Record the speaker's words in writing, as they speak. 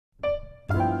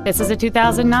This is a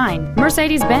 2009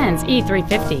 Mercedes-Benz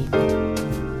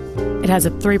E350. It has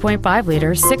a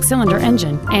 3.5-liter six-cylinder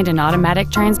engine and an automatic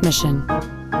transmission.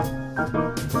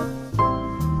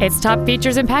 Its top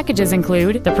features and packages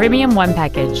include the Premium One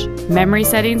package, memory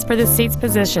settings for the seat's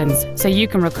positions so you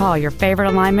can recall your favorite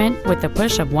alignment with the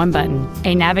push of one button,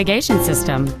 a navigation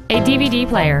system, a DVD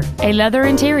player, a leather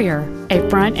interior, a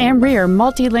front and rear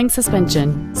multi-link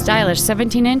suspension, stylish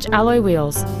 17-inch alloy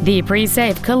wheels, the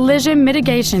pre-safe collision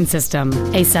mitigation system,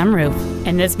 a sunroof,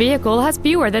 and this vehicle has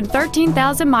fewer than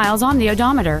 13,000 miles on the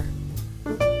odometer.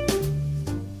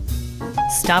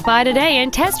 Stop by today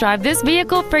and test drive this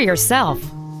vehicle for yourself.